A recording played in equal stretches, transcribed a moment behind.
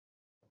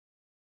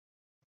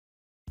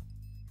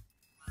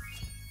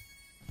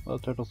Hello,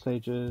 turtle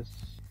sages.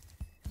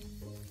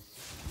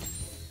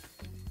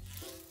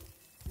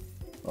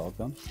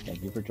 Welcome.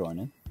 Thank you for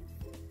joining.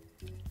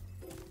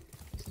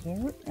 Is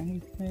there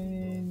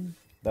anything?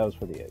 That was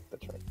for the egg,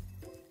 that's right.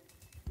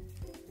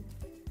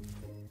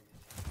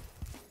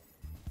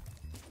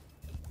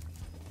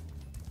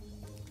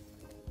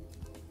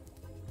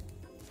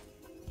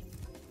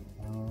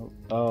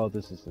 Oh,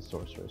 this is the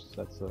sorceress.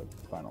 That's the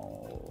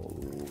final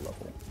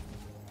level.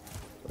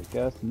 So I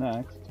guess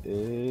next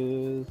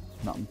is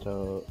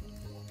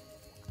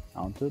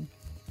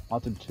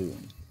Haunted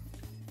Tomb.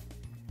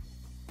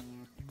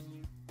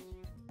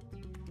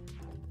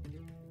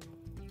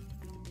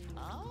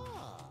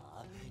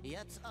 Ah,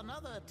 yet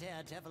another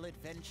daredevil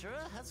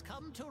adventurer has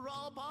come to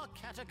rob our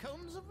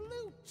catacombs of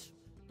loot.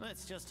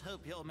 Let's just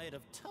hope you're made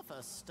of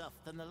tougher stuff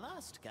than the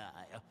last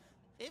guy.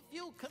 If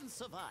you can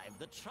survive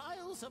the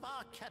trials of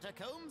our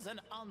catacombs and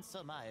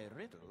answer my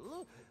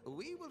riddle,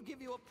 we will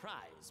give you a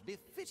prize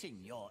befitting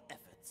your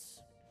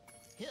efforts.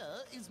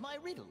 Here is my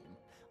riddle.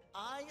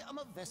 I am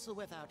a vessel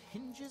without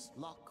hinges,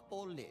 lock,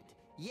 or lid.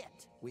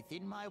 Yet,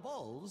 within my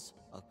walls,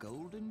 a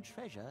golden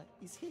treasure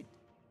is hid.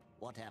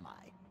 What am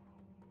I?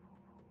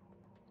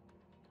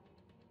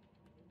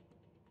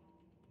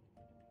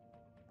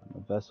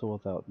 I'm a vessel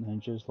without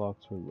hinges,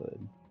 locks, or lid.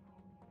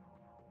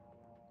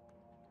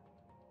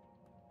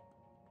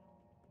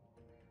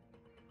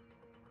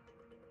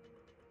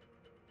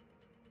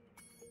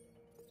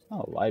 It's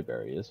not a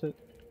library, is it?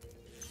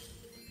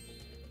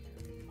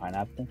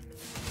 Pineapple?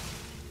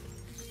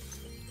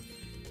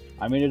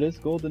 I mean, it is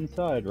gold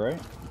inside, right?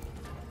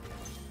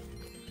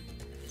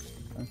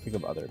 I don't think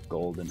of other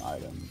golden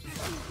items.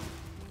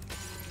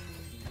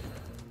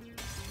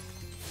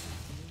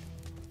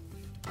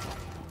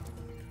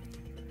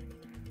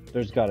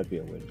 There's gotta be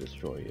a way to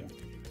destroy you.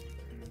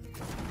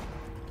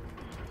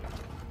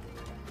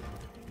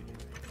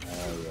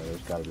 Oh yeah,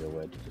 there's gotta be a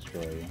way to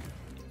destroy you.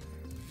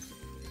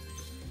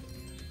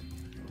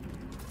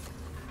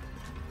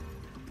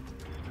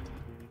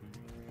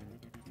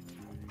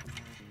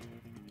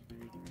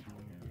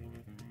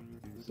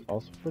 Is it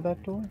also for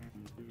that door?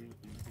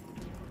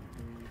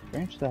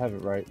 Strange to have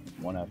it right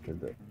one after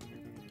the...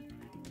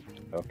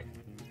 Okay.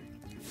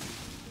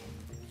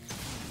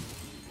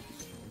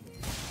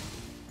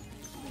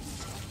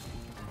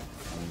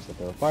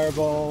 A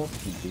fireball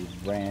can be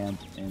rammed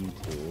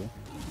into.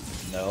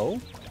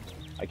 No?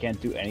 I can't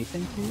do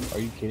anything to you? Are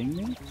you kidding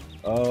me?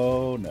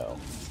 Oh no.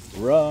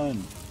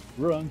 Run!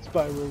 Run,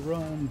 Spyro,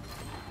 run!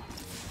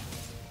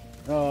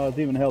 Oh,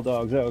 demon hell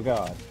dogs, oh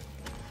god.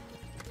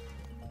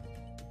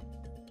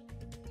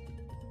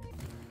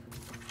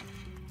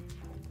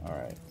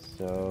 Alright,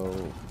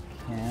 so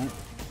can't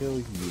kill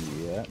you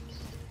yet.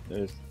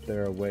 Is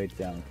there a way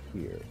down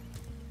here?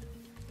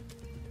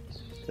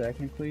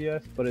 Technically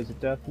yes, but is it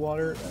death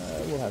water?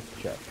 We'll have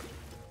to check.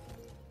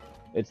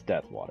 It's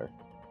death water.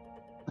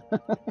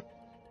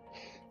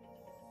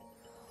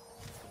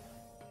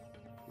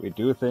 We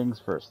do things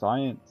for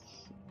science,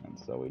 and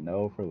so we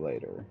know for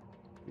later.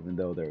 Even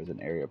though there is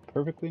an area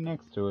perfectly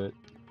next to it,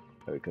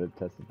 we could have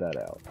tested that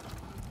out.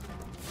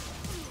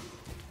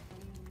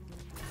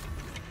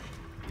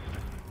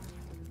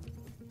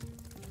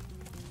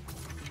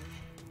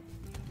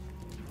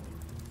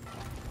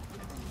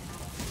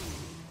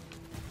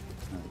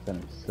 These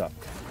enemies suck.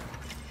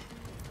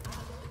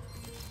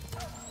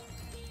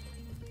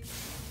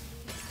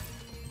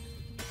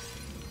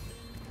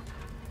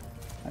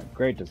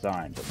 Great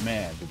design, but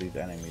man, these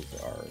enemies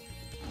are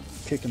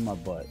kicking my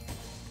butt.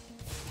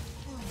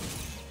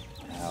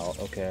 Ow,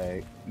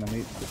 okay. Let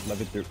me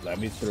through. Let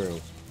me through.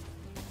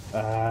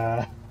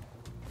 Falling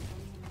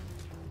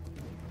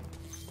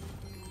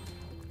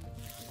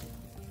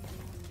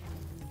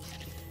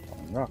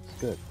rocks,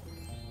 good.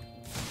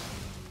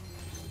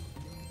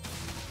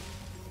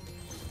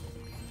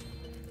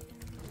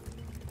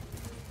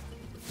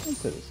 I don't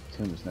say this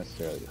tomb is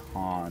necessarily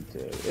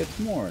haunted. It's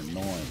more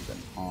annoying than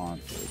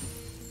haunted.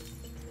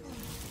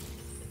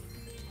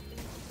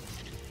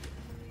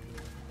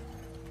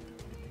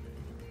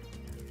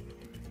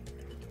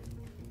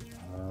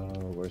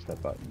 Where's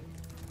that button?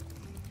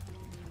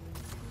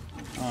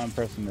 Oh, I'm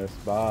pressing this.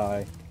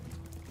 Bye.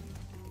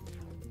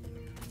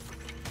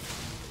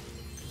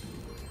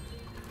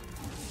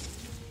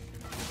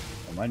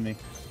 Don't mind me.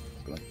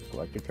 Just going to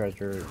collect your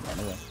treasure and run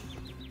away.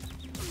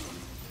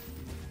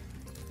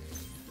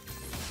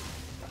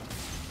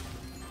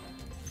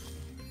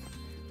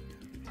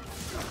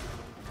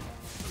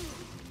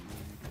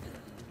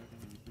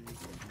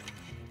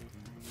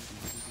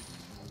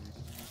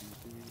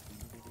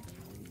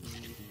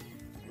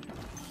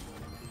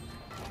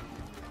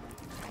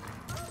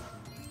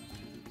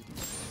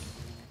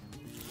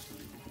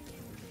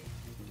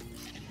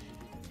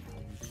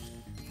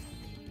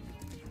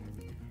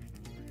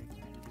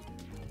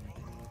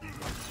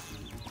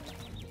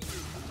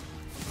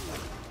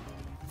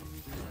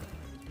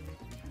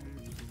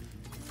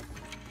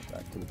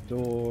 To the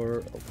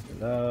door, open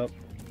it up.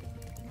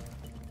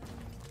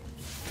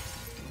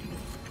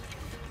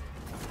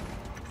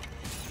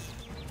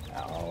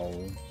 Ow.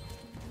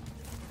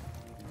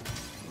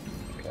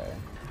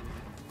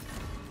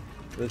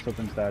 this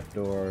opens that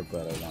door,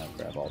 but I want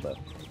to grab all the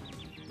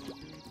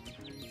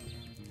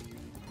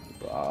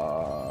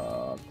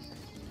rocks.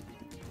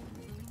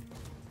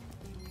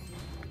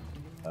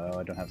 Oh,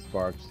 I don't have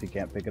sparks. He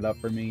can't pick it up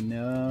for me.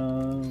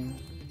 No.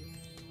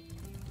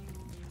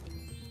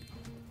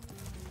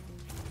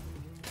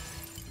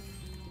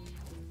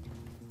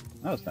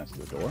 That was nice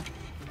of the door.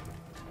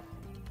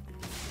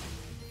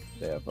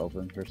 They have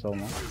opened for so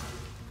long.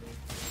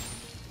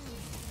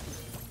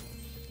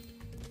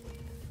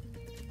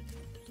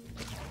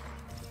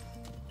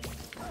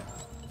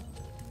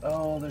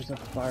 Oh, there's a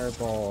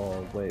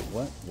fireball. Wait,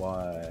 what?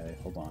 Why?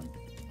 Hold on.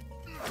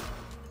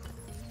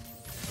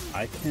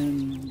 I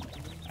can...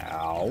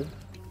 Ow.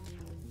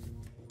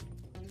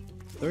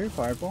 Throw your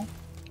fireball?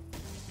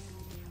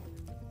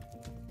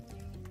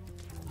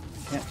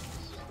 I can't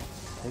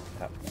take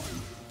that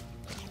one.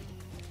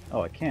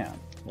 Oh, I can.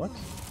 What?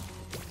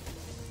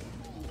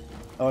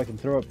 Oh, I can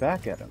throw it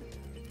back at him.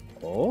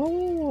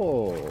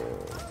 Oh!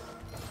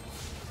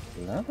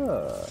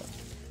 Clever.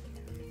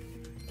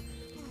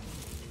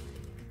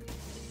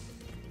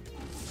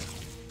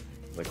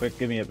 Like, quick,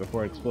 give me it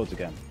before it explodes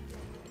again.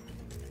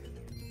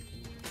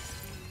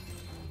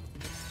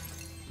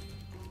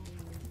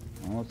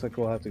 Well, looks like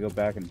we'll have to go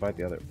back and fight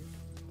the other.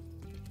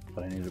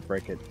 But I need to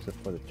break it just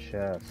for the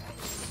chest.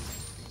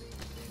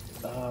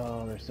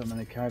 Oh, there's so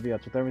many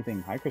caveats with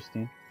everything. Hi,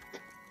 Christine.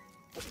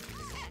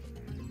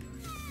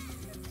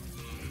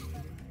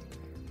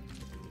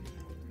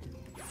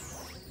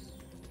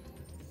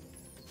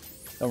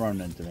 Don't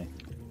run into me.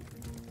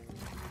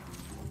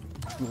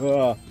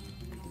 Ugh.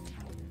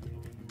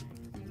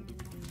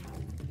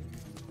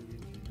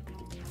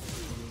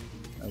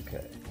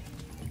 Okay.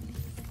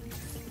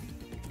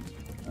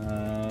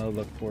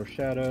 Look for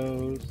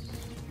shadows.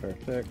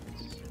 Perfect.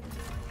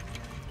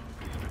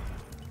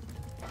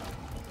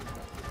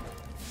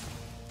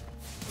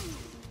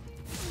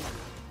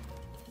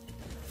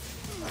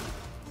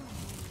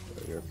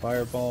 Throw your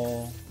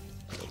fireball.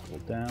 Circle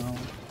down.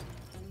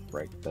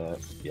 Break that.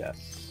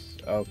 Yes.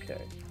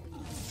 Okay.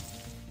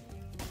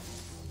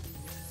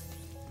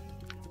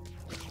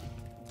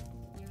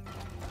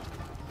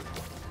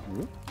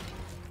 Whoop.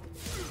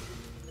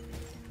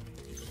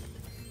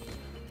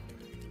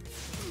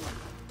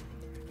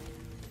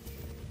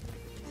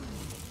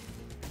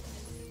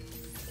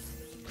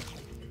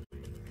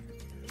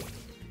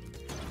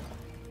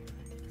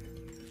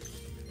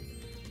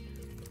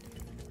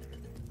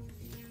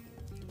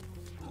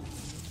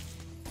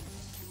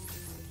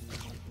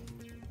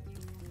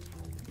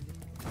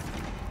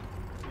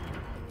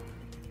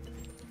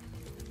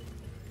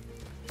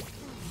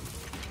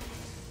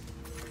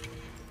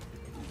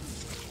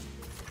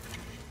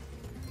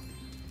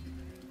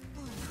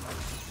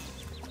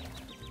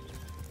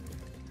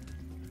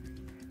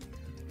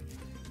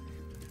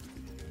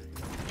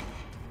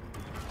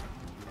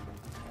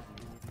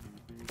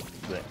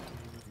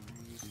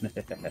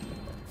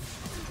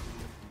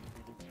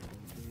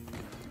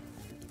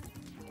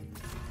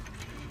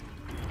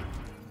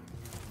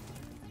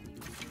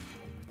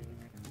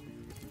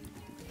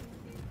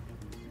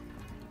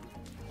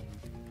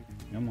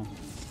 Come on.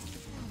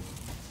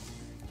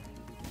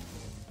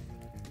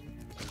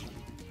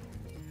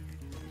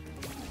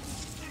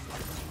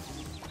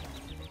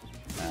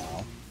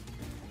 Ow.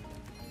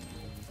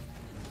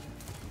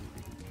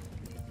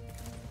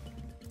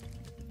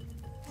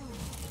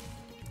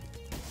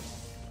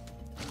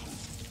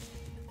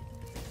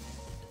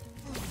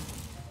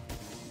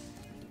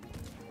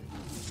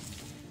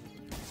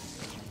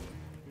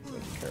 Be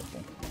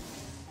careful.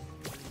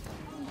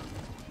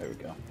 There we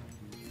go.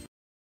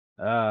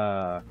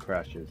 Ah,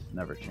 crashes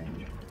never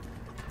change.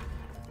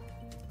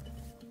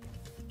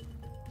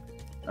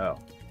 Oh,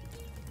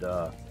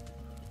 duh.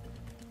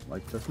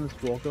 Like, doesn't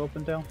this wall go up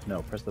and down?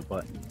 No, press the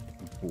button.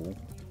 You fool.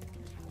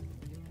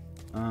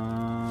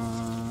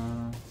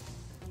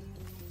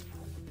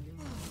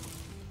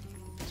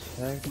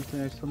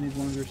 Technically, I still need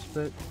one of your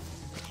spit.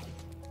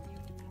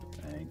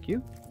 Thank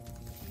you.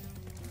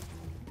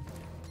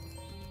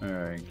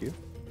 Thank you.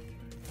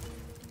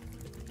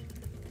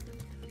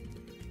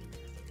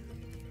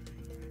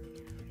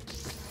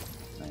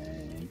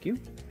 Thank you.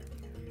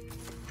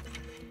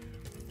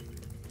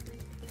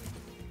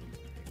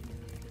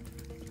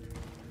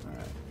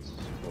 Alright,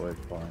 avoid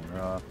falling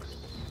rocks.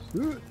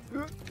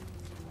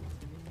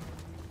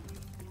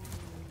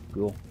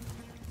 Cool.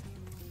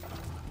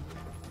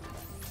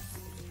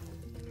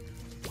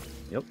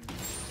 Yep.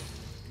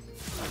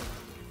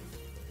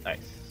 Nice.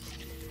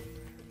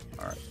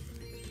 Alright.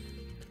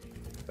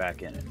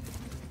 Back in it.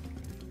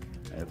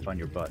 And find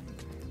your button.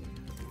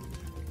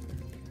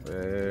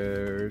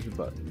 Where's your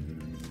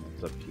button?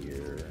 It's up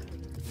here.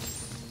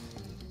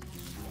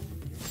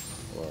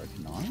 Or it's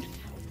not?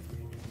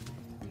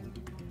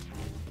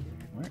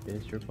 Where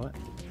is your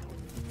button?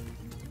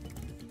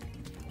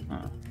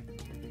 Huh.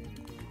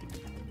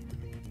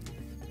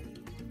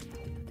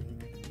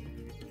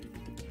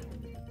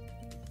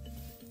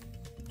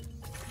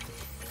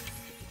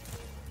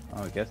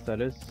 Oh, I guess that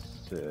is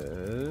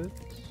it.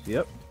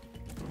 Yep.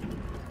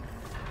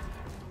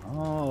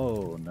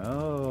 Oh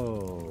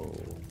no.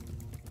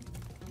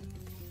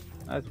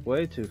 That's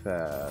way too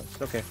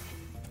fast. Okay.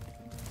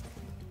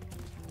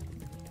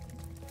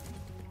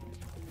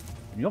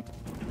 Yup.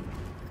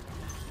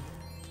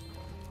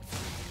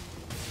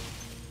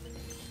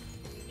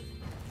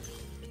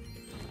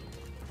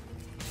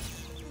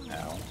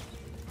 Ow.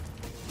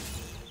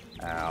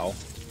 Ow.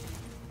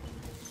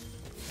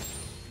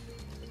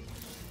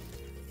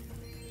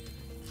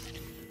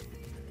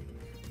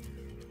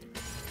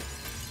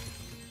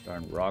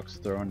 Darn rocks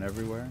thrown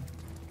everywhere.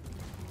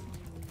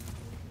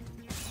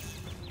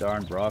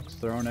 Darn rocks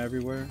thrown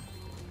everywhere.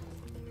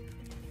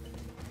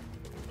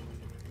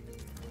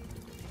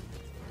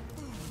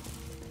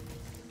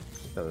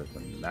 So there's a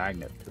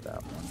magnet to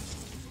that one.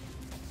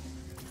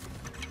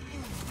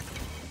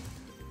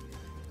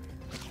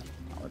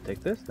 I'll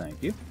take this,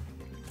 thank you.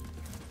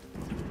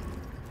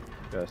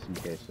 Just in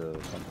case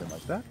of something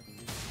like that.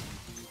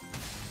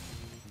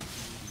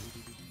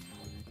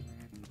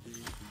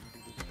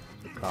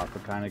 The copper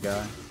kind of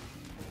guy.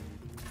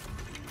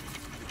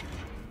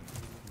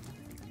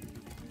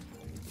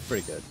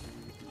 Pretty good.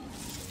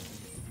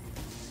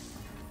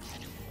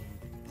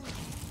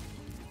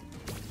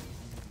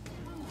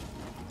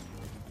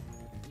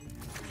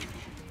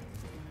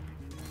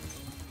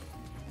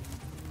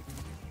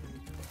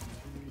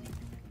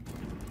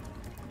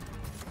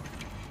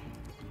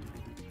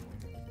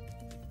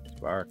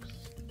 Sparks.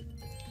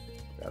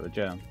 Got a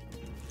gem.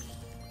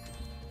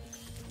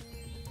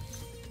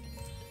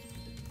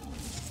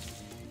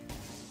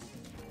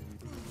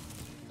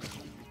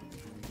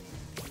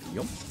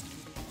 Yup.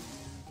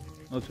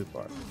 Not too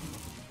far.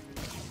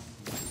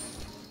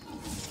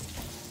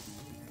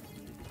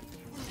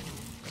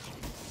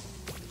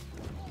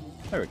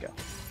 There we go.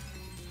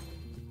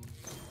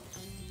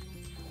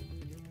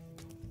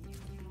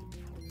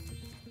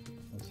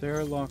 Was there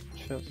a locked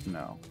chest?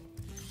 No.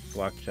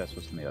 Locked chest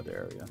was in the other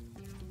area.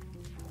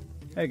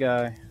 Hey,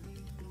 guy.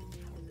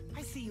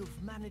 I see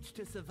you've managed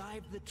to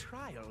survive the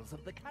trials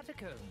of the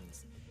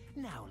catacombs.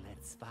 Now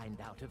let's find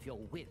out if your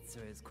wits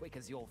are as quick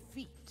as your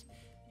feet.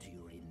 Do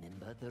you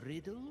remember the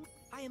riddle?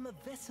 I am a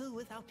vessel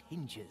without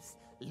hinges,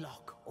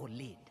 lock or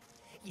lid.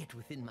 Yet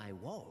within my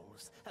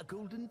walls, a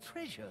golden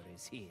treasure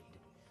is hid.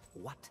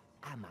 What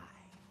am I?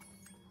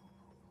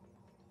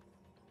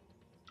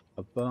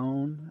 A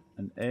bone,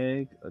 an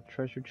egg, a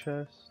treasure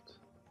chest.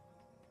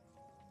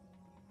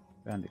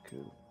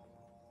 Bandicoot.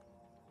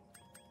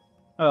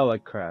 Oh,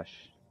 like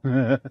Crash.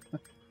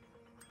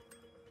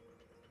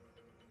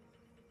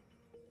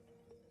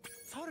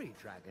 Sorry,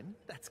 dragon.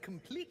 That's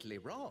completely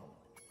wrong.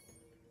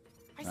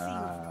 I see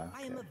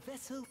I am a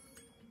vessel.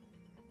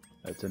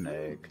 That's an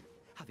egg.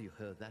 Have you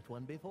heard that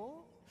one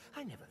before?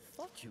 I never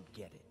thought you'd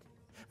get it.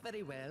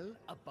 Very well,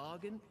 a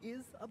bargain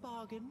is a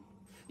bargain.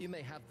 You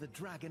may have the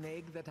dragon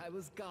egg that I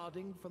was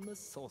guarding from the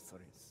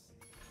sorceress.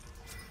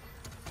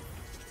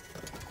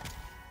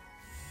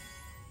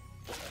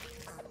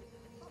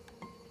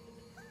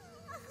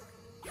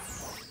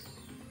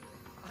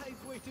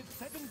 I've waited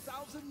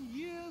 7,000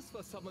 years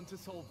for someone to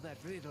solve that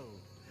riddle.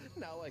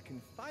 Now I can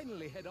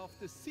finally head off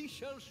the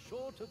seashell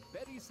shore to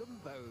bury some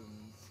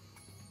bones.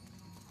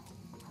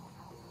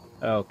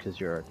 Oh, 'cause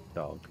you're a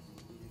dog.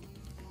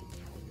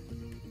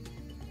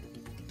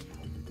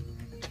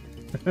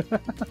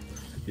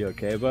 You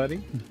okay,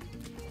 buddy?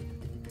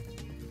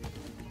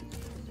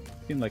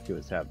 Seemed like he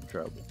was having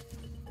trouble.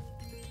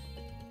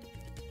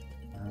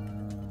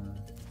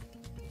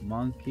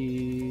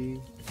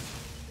 Monkey.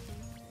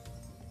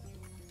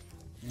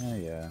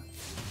 Yeah.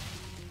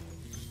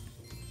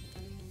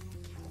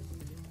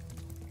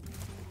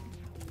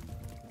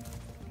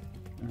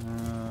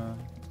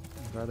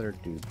 I'd rather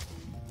do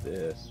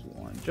this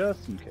one,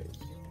 just in case.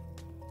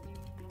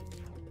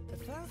 The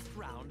first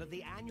round of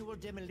the annual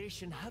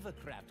demolition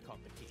hovercraft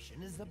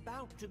competition is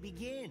about to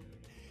begin.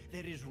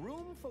 There is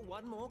room for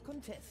one more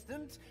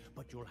contestant,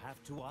 but you'll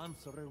have to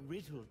answer a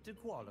riddle to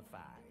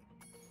qualify.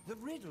 The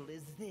riddle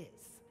is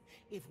this.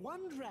 If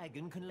one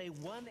dragon can lay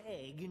one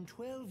egg in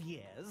 12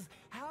 years,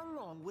 how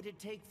long would it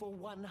take for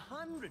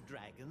 100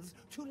 dragons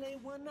to lay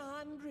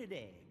 100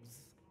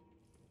 eggs?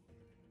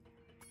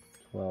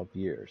 12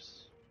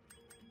 years.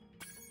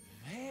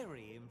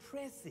 Very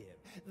impressive.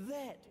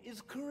 That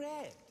is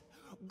correct.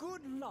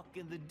 Good luck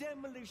in the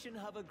demolition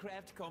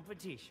hovercraft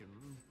competition.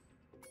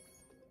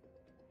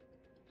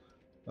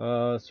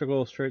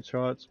 Circle, straight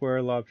shot,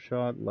 square, lob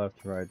shot,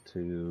 left, right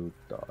to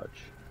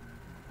dodge.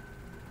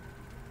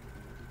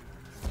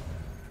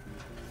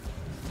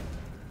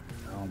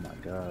 Oh my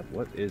god,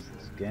 what is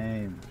this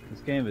game?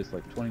 This game is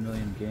like 20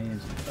 million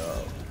games.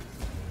 Oh.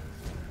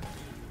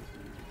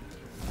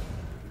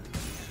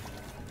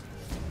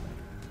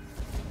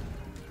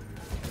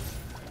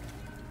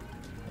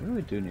 I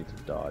really do need to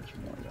dodge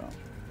more though.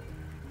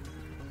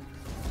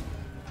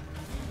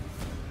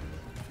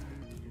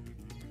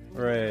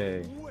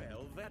 Hooray.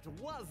 Well, that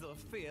was a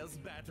fierce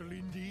battle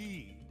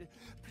indeed.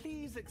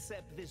 Please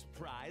accept this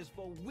prize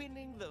for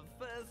winning the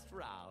first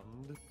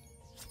round.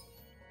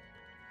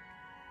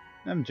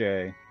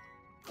 MJ.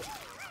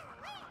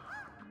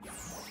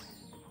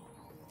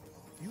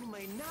 You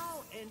may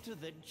now enter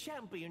the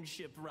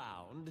championship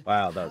round.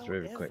 Wow, that was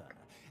really quick. However,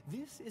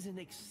 this is an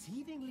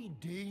exceedingly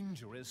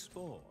dangerous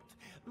sport.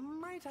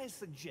 Might I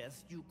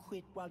suggest you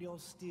quit while you're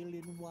still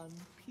in one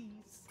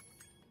piece?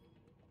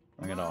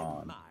 Bring it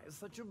on. My,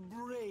 such a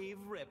brave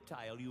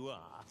reptile you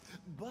are.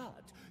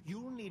 But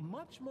you'll need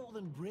much more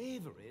than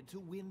bravery to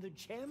win the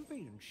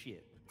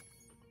championship.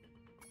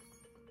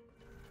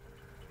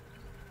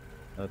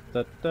 Da,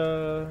 da,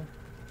 da.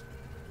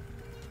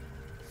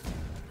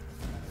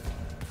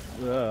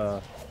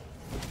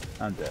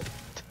 I'm dead.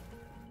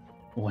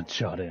 One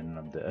shot in and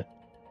I'm dead.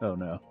 Oh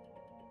no.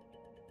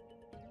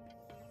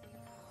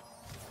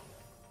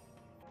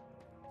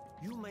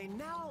 You may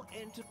now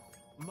enter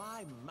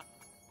my...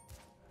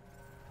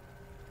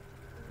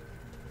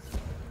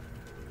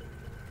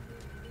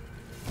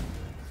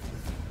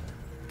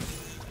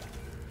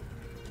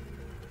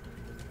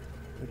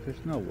 Like,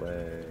 there's no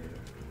way.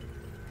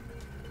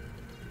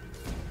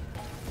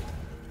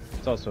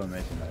 It's also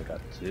amazing that I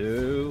got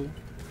 2.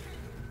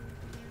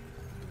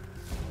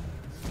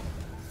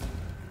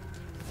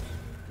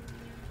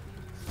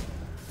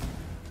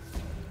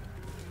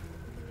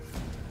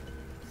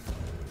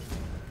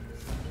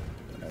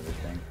 And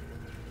everything.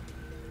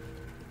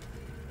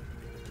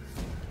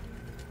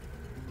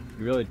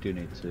 You really do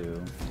need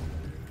to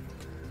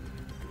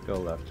go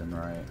left and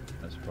right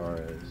as far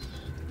as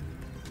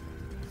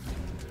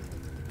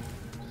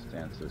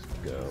stances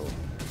go.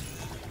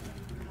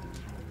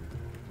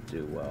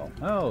 Do well.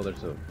 Oh,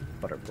 there's a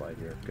butterfly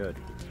here. Good.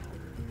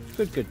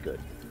 Good, good, good.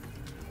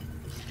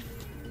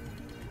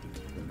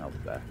 Some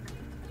health back.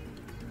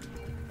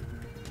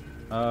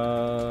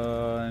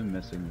 I'm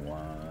missing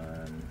one.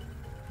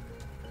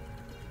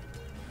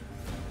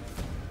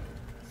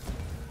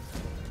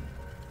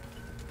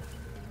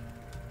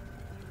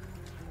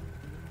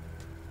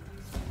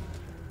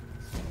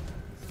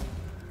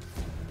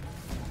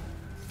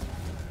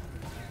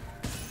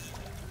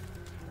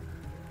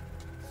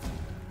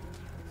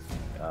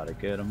 Gotta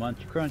get a munch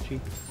crunchy.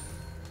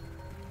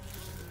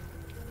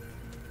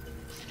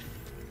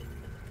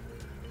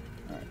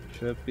 Alright,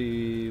 should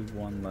be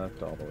one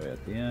left all the way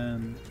at the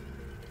end.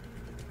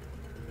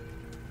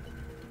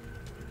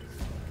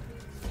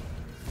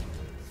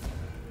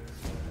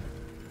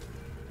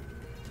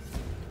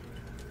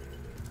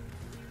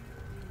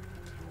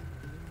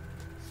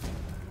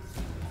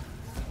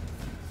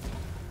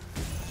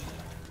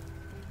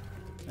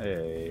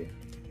 Hey.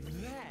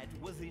 That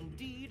was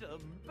indeed a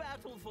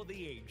battle for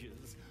the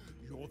ages.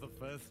 You're the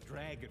first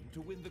dragon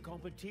to win the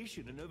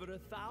competition in over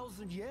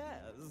 1,000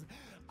 years.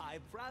 I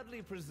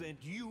proudly present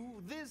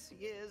you this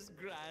year's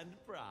grand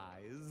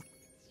prize.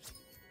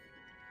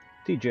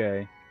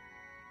 TJ.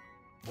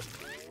 So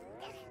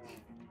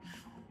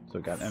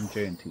we got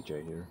MJ and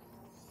TJ here.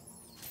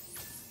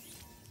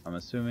 I'm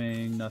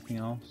assuming nothing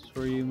else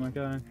for you, my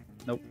guy?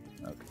 Nope.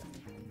 Okay.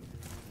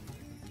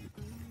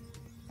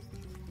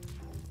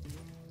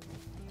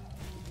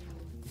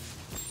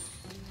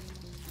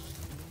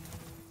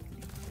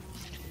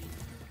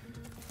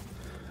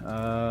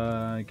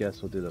 I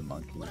guess we'll do the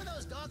monkey. One of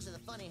those dogs with the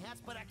funny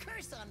hats put a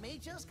curse on me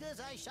just because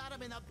I shot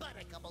him in the butt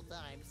a couple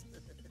times.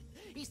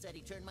 He said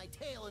he turned my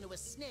tail into a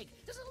snake.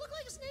 Does it look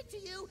like a snake to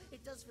you?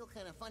 It does feel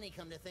kind of funny,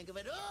 come to think of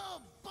it.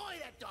 Oh boy,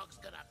 that dog's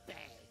gonna bang.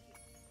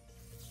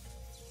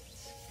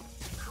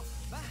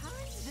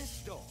 Behind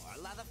this door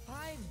lie the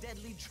 5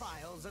 deadly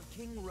trials of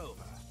King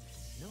Rover.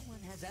 No one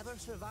has ever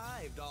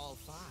survived all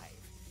 5.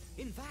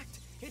 In fact,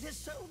 it is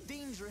so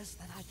dangerous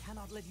that I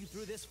cannot let you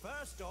through this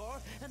first door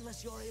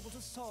unless you're able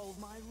to solve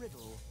my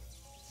riddle.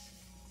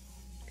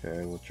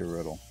 Okay, what's your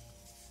riddle?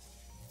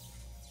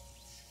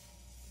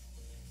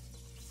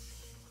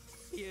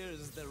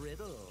 Here's the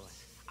riddle.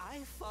 I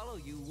follow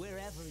you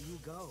wherever you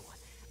go,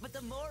 but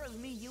the more of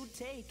me you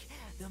take,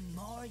 the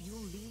more you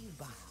leave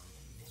behind.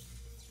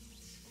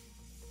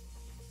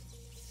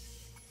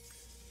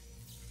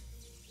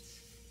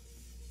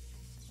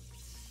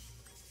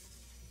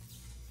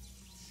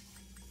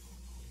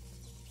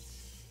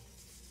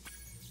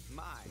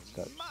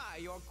 My,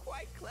 you're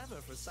quite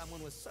clever for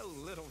someone with so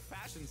little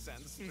fashion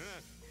sense.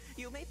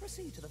 You may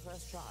proceed to the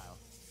first trial.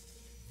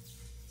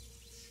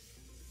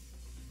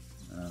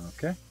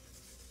 Okay.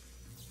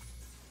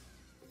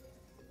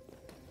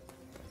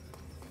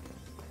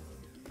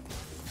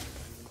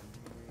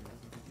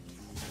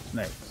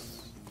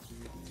 Snakes.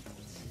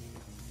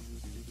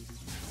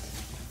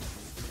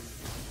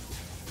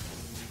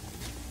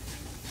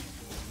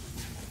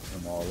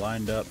 Them all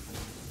lined up.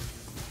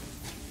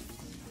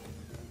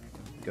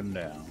 Get them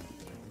down.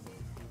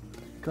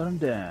 Cut them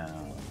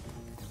down.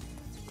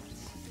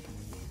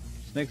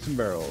 Snakes and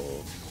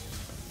barrels.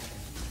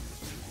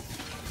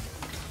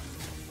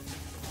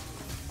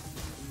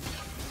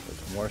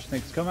 There's more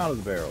snakes come out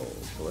of the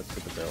barrels, so let's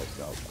get the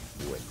barrels out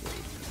quickly.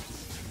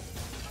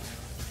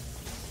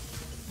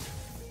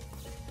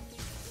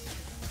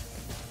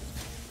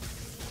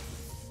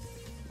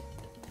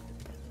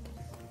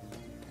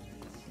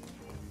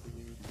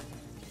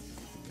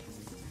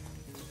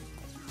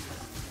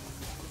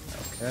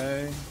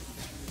 Okay.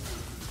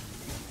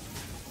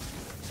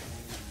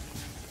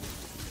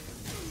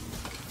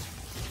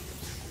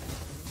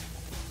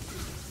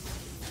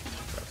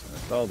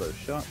 all those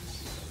shots.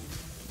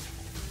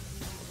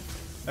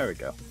 There we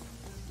go.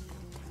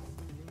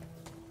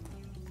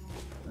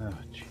 Oh,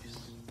 jeez.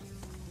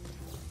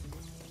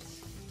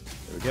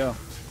 There we go.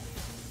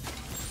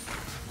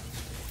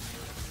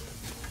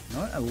 You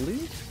know what? At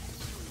least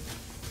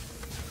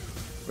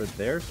for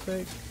their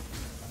sake,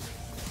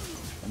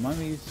 the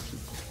mummies,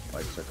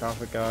 like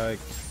sarcophagi,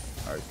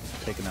 are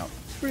taken out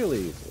really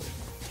easily.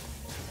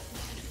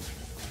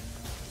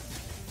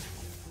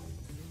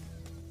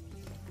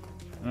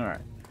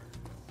 Alright.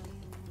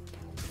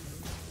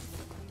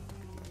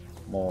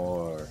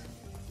 More.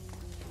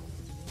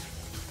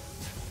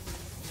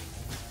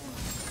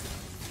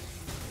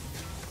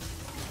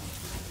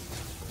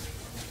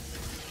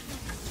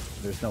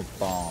 There's no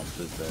bombs,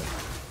 is there?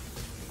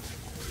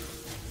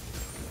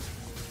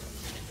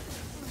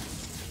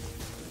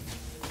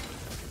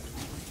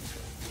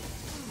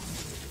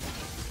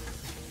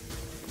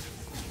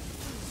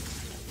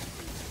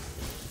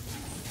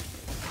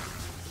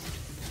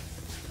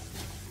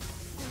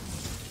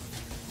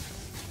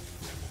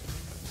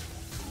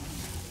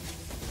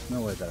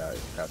 No way that I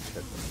have to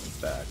hit them in the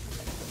back or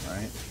something,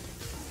 right?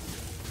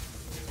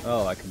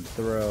 Oh, I can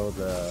throw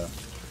the...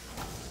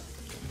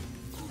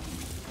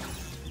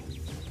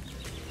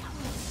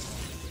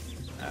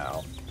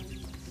 Ow.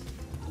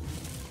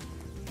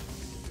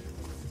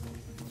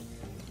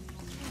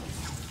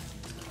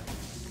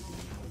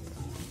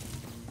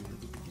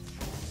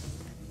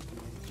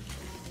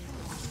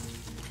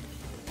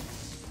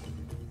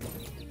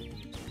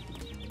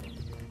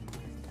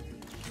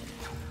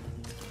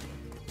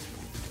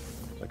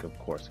 Like, of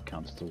course, it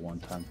counts as a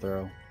one-time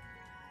throw.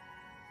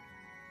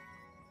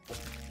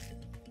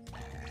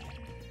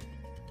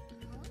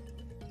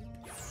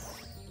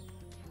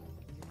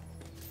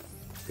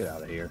 Get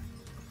out of here.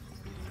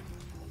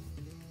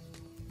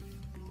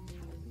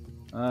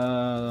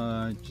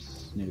 I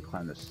just need to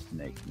climb the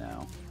snake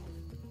now.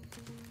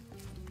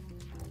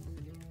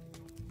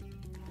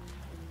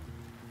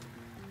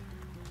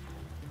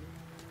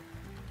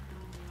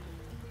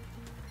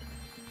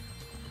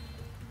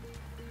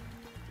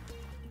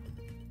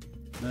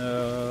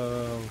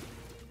 No.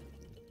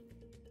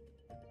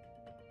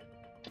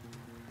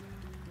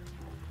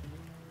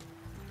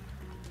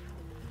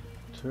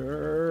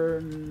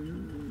 Turn.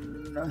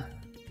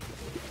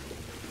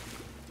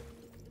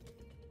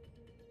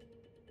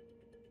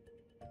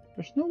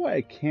 There's no way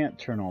I can't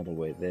turn all the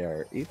way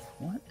there.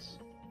 What?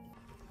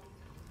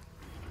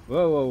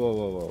 Whoa, whoa, whoa,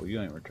 whoa, whoa.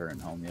 You ain't returning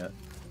home yet.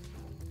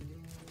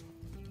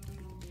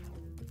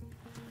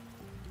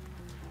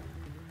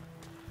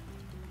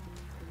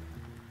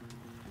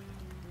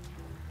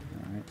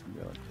 Alright,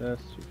 go like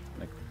this.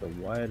 Make the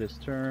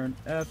widest turn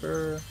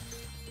ever.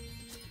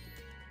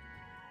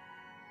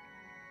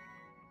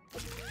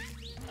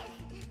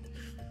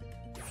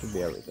 Should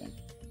be everything.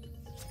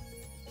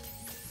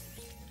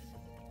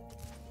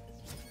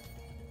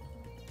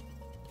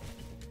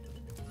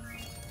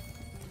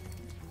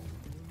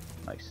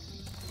 Nice.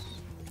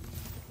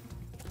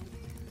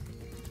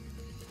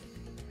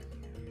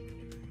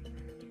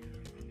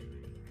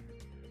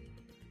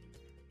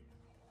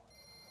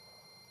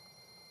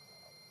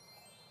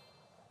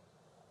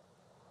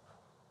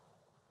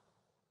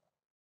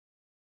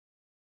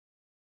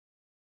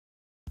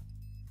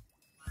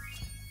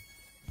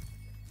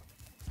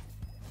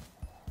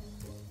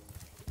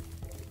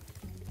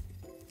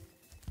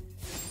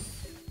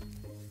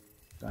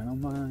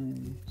 Dynamite.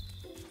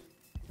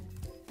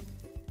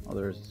 Oh,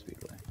 there is a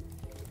speedway.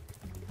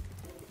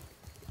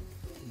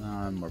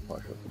 I'm more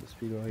partial for the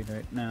speedway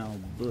right now,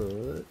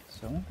 but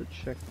I want to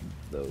check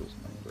those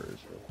numbers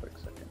real quick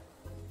second.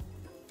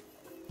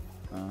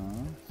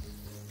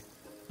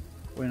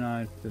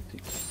 29, 50.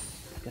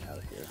 Get out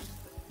of here.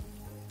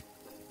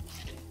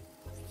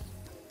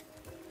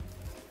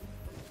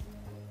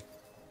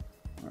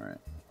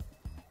 Alright.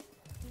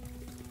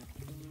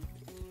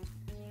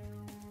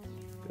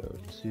 Go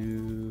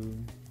to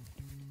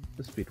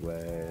the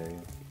speedway.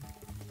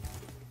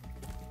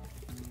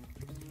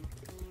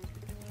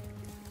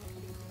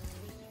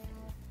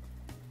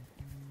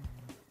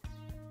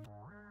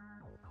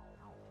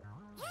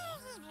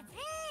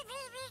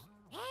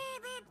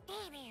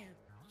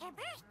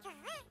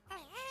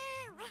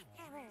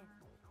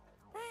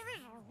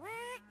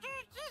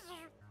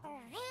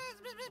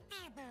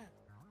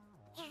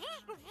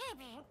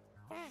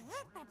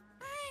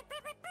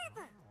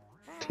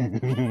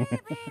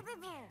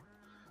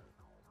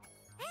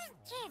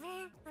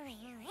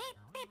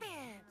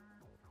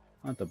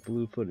 Not the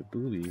blue-footed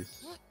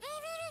boobies.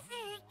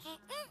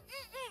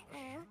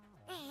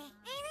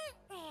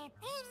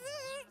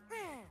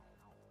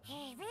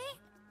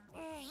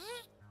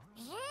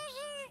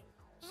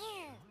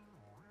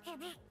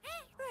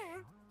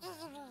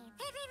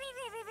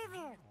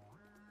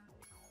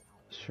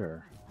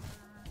 Sure.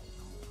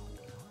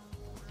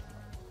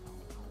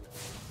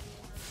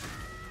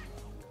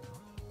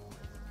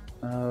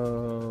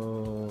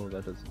 Oh,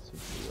 that doesn't seem to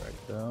be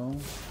right though.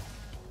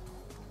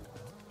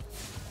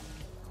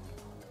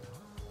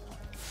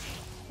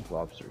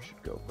 Lobster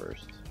should go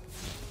first.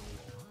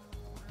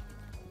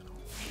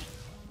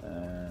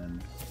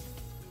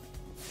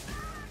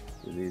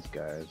 to these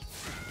guys.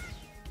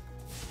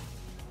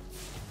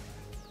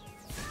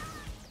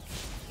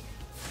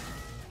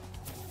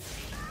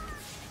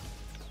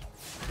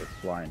 They're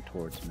flying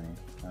towards me.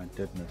 I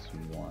did miss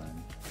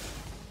one.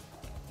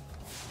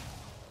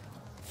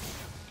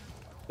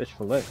 Fish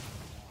fillet.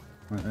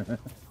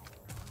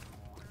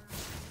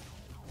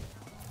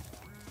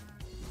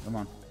 Come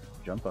on,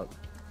 jump up.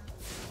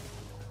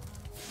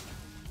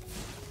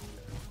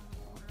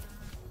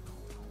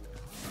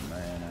 And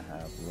then I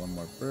have one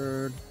more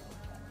bird.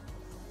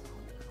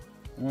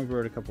 One more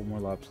bird, a couple more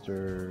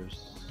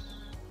lobsters.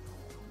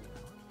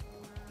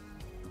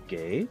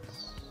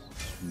 Gates?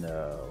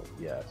 No,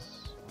 yes.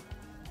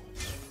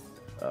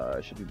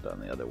 I should have done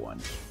the other one.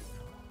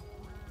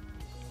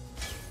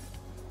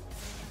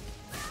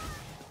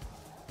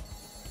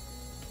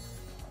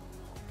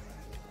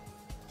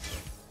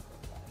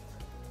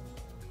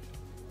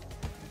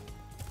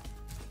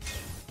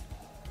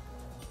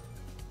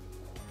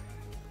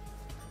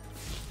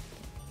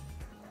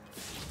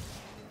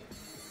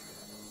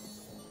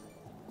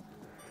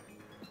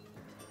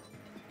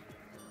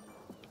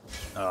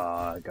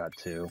 I got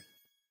two.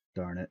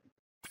 Darn it.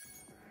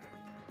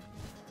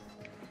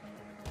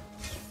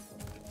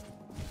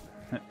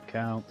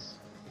 Counts.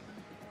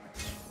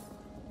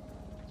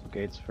 So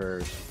gates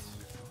first.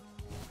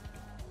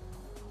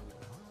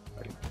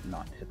 I did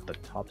not hit the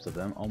tops of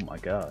them. Oh my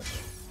god.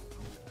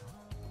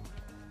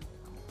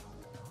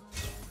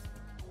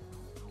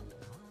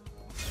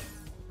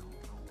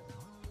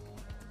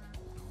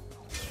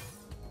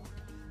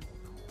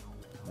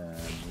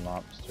 And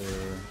lobster,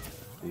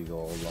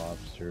 seagull,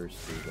 lobster,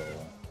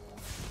 seagull,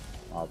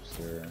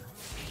 lobster,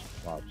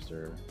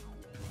 lobster.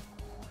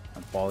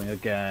 I'm falling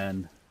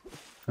again.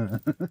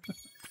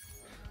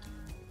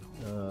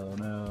 Oh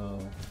no.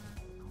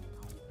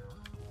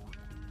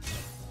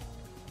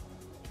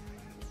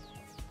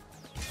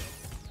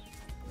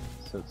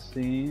 So it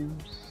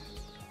seems,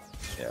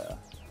 yeah,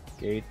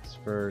 gates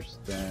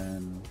first,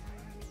 then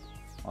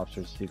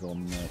lobster seagull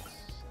mixed.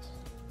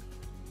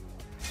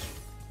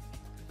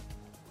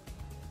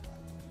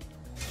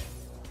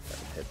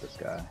 Gotta hit this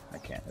guy. I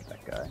can't hit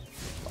that guy.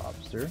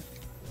 Lobster,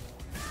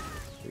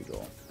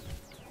 seagull,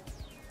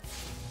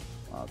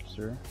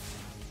 lobster.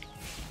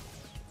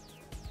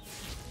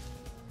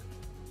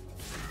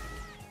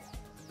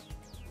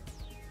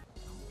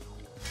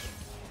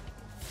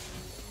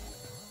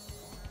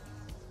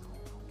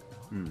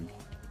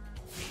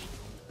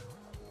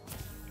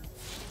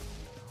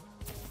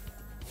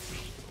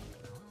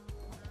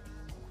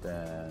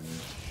 Then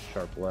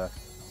sharp left.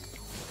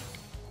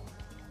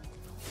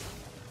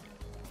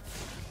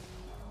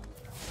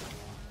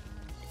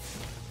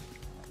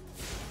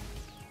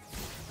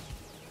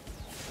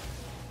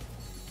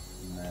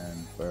 And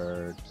then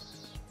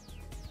birds.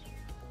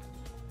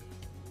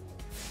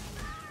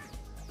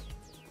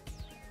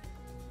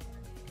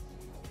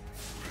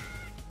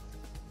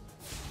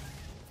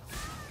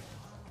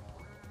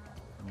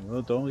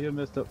 Oh, don't get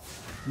messed up.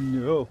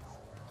 No.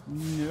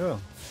 No.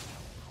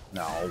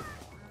 No.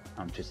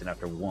 I'm chasing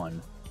after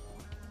one.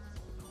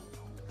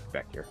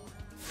 Back here.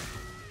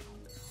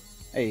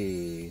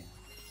 Hey.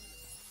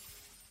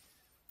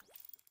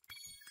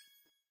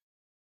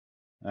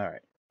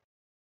 Alright.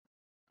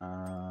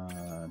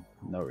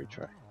 No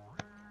retry.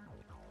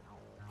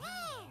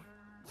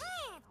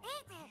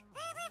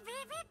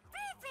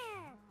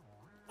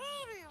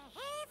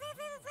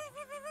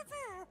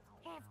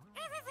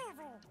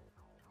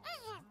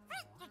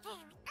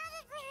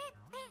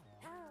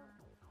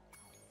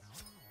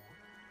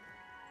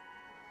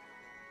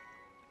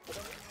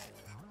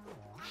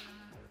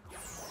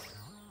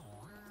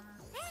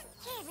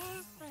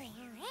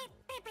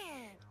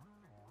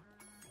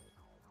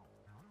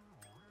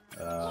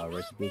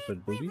 Race of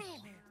blue-footed boobies?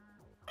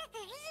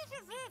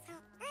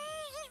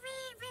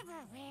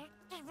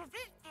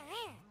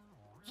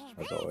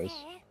 As always.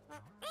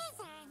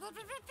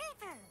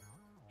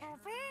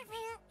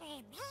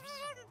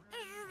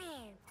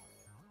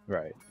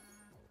 Right.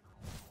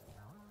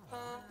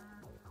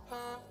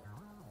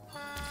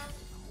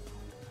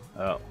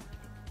 Oh.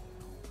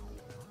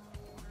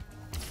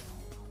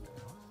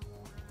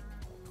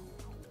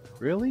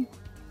 Really?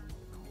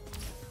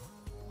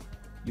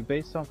 You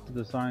based off the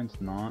designs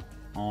not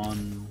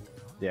on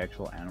the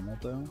actual animal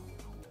though?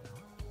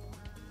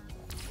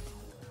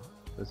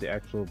 Because the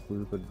actual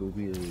blue-footed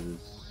booby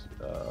is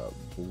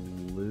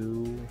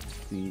blue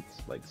feet,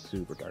 like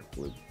super dark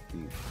blue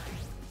feet,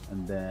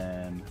 and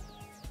then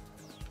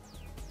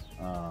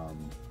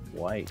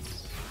white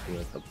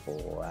with a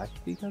black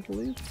beak, I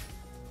believe.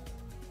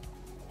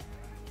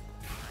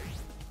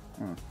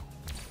 Huh.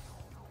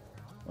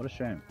 What a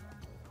shame.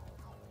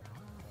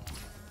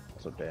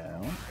 So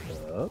down,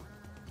 up.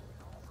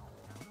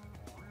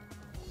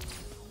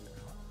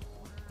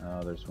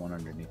 Oh, there's one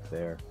underneath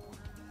there.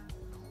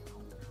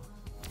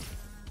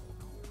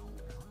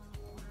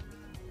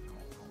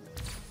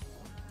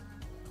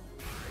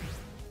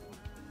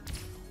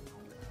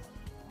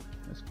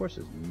 This course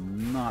is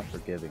not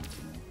forgiving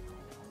to me.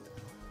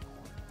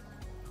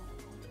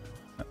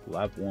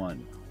 Lap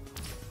 1.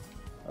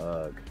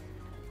 Ugh.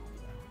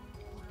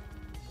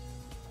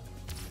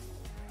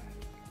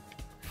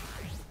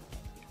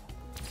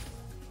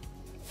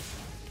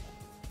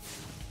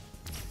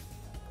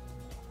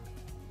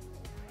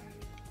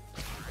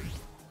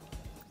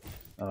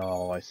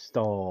 Oh, I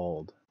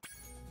stalled.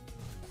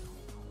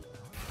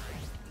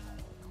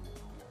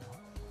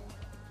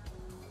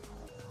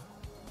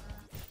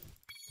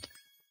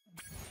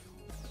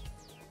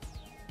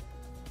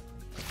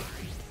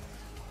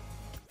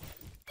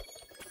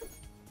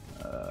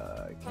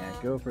 I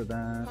can't go for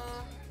that.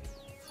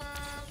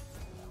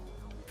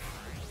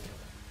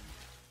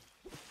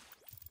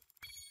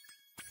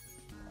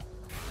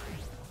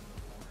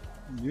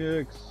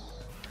 Yikes.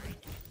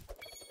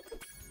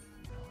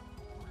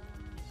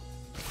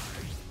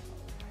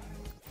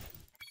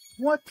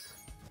 What?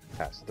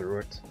 Pass through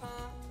it.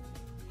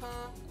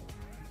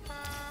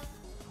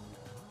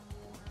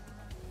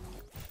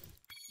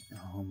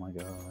 Oh my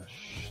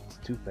gosh, it's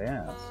too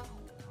fast.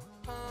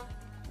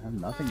 I have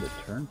nothing to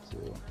turn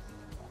to.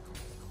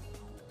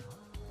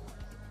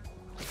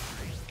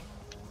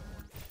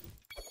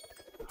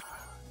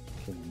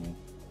 Kidding me.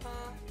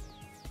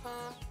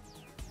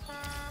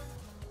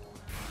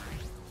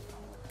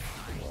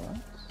 What?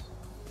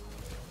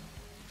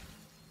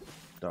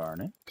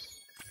 Darn it.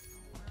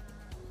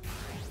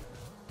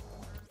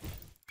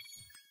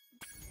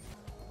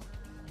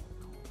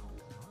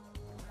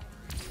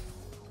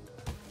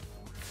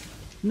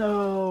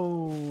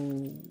 No!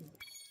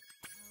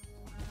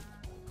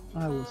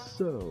 I was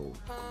so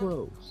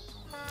close.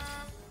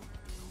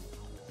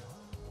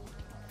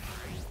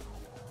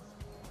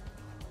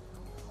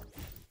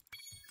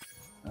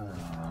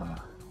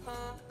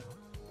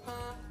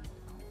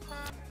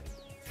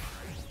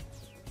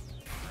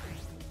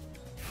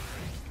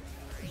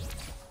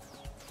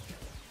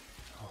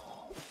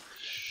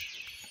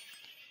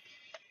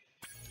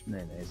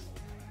 Nays.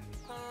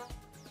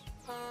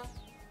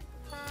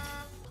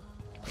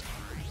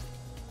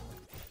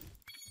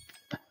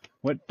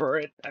 Went for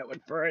it. I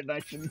went for it and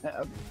I shouldn't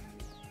have.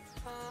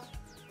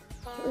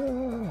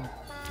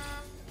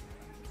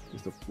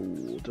 Just a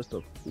fool. Just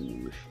a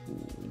foolish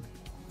fool.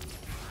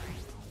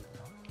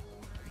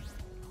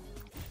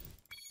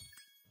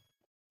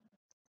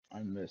 I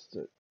missed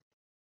it.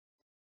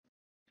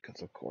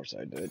 Because of course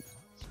I did.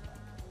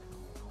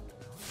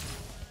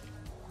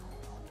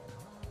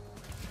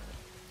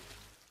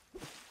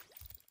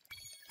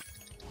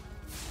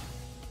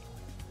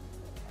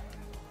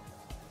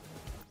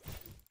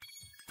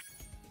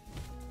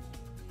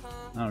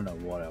 I don't know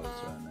what I was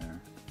doing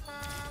there.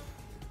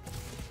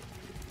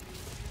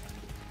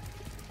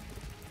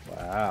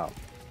 Wow.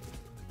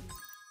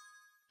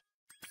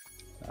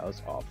 That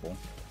was awful.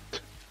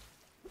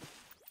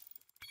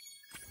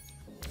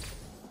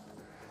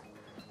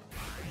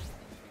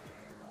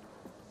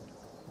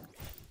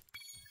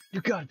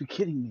 You gotta be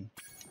kidding me.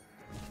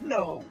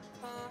 No!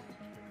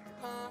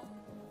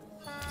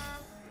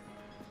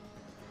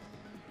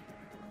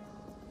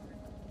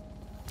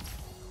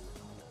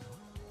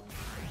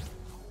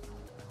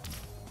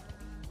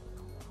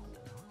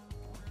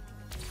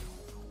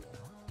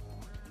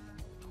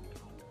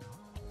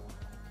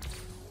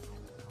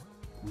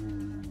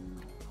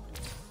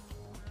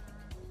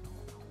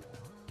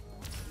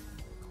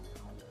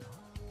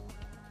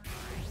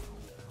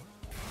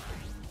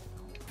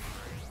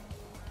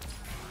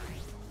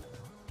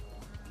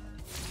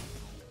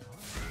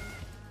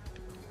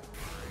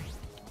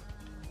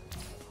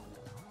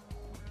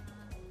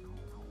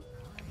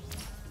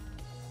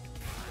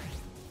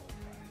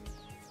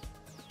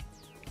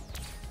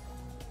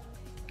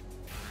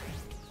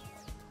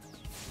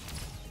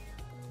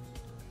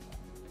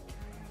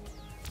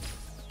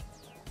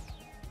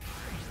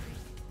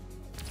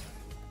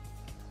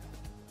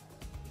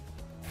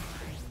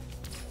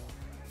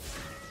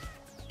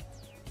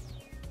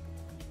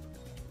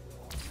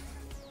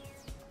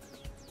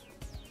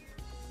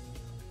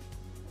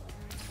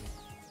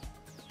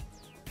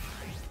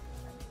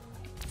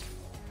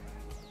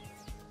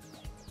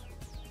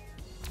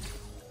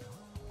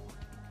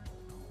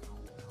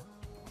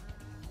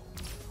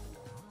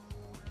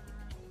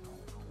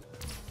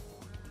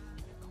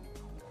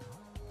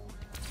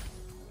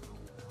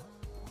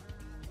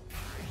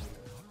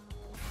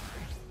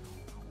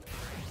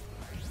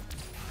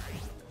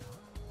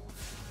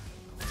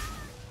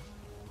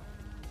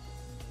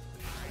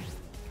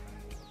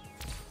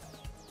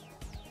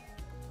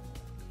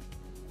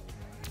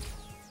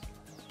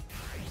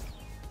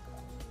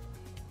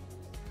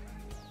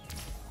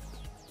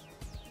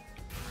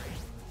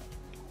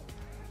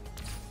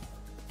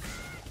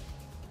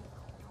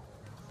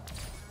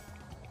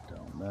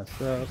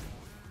 Mess up.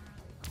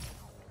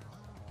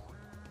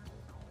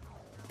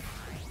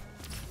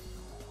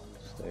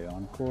 Stay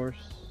on course.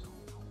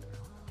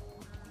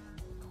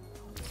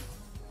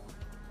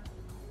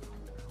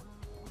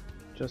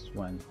 Just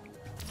win.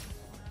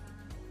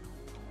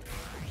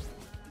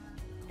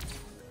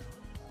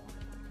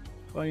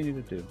 All you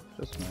need to do,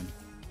 just win.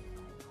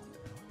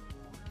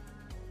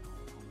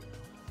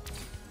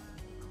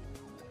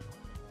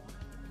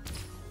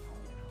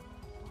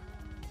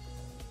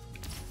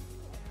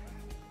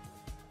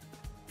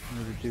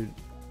 Never do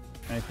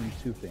anything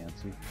too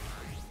fancy.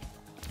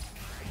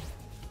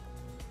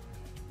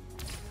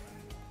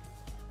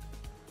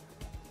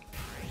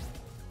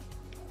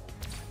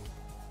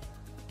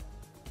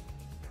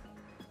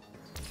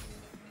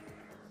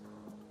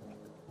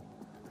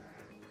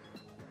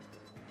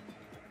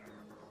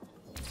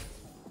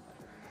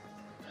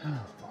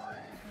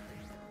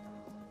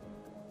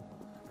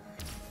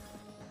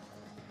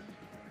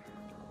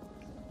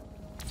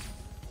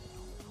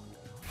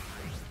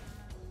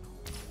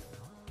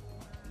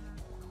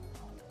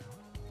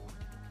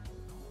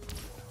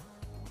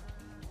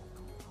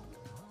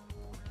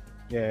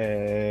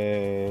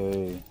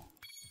 Yay!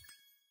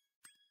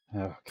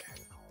 Okay.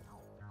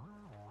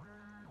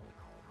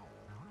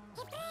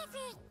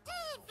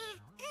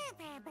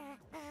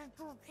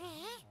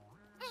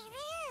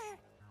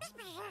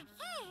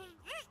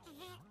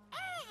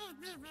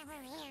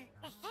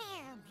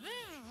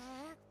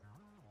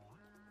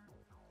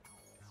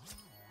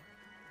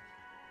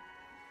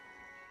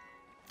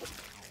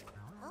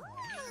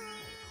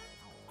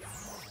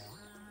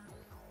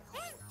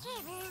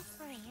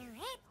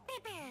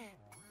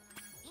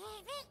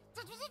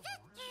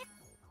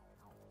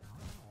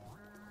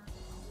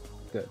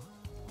 Good.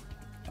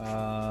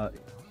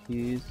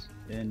 He's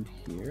in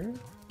here?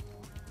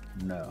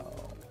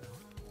 No.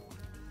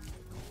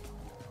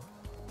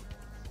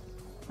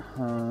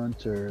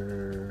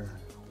 Hunter.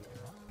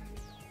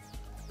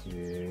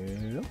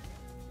 Yeah.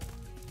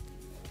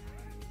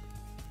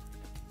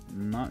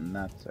 Not in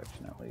that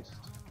section, at least.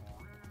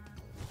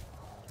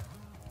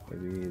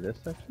 Maybe this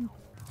section?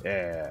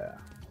 Yeah.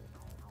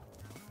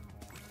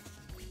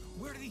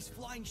 Where do these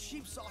flying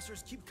sheep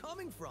saucers keep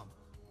coming from?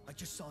 I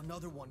just saw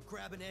another one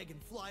grab an egg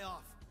and fly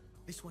off.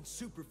 This one's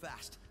super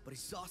fast, but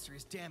his saucer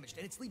is damaged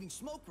and it's leaving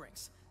smoke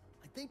rings.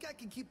 I think I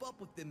can keep up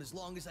with them as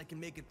long as I can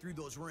make it through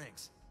those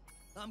rings.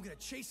 I'm gonna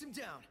chase him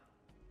down.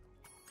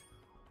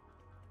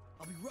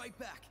 I'll be right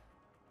back.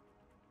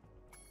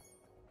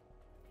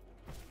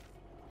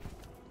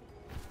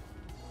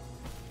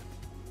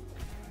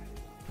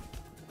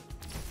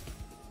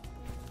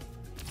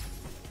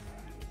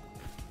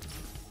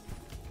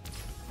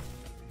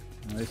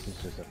 This is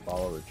just a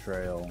follow the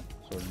trail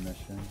sort of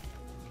mission.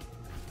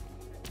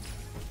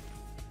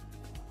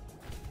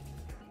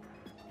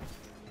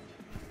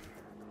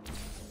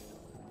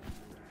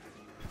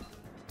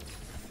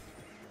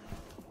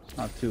 It's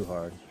not too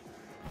hard.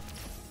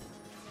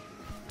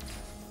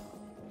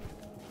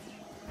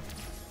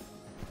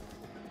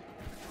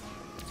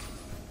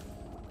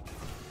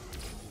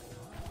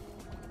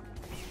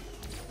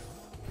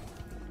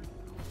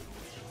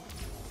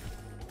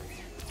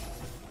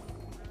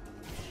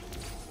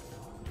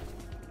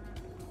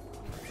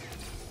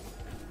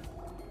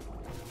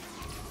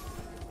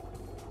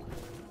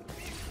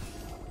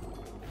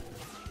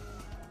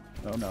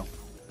 Oh no.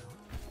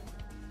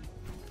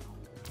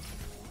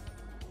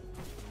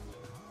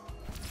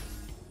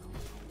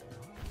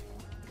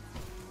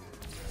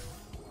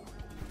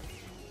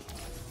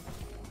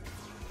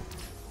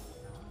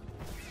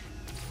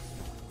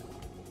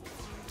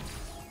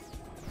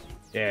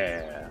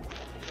 Yeah.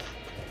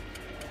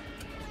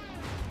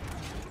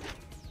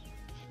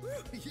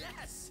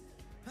 Yes!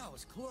 That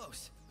was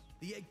close.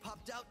 The egg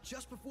popped out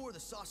just before the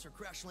saucer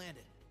crash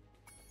landed.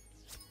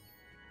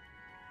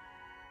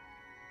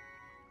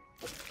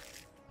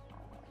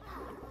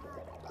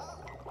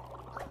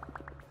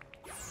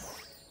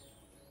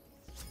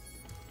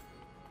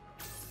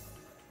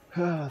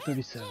 Ah,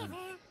 37.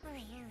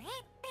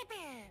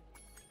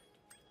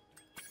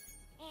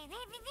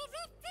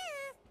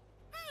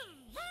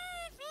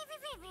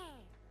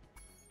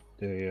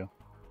 Do you?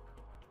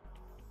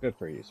 Good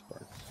for you,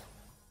 Sparks.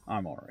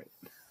 I'm alright.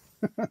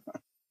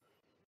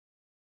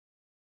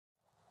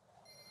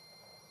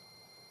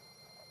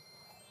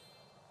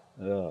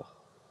 Ugh.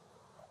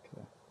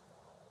 Okay.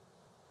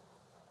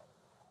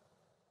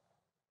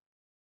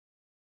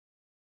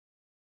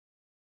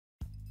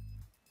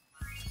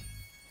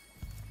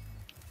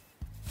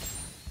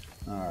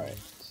 Alright,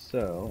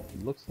 so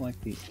looks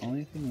like the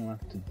only thing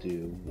left to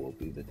do will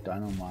be the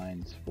dino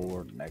mines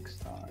for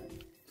next time.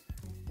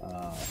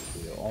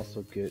 We'll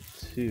also get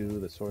to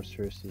the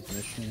sorceress's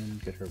mission,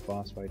 get her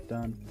boss fight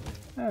done,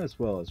 as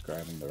well as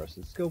grabbing the rest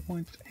of the skill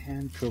points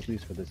and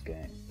trophies for this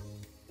game.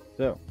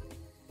 So,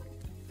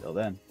 till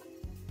then,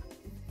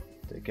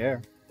 take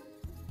care.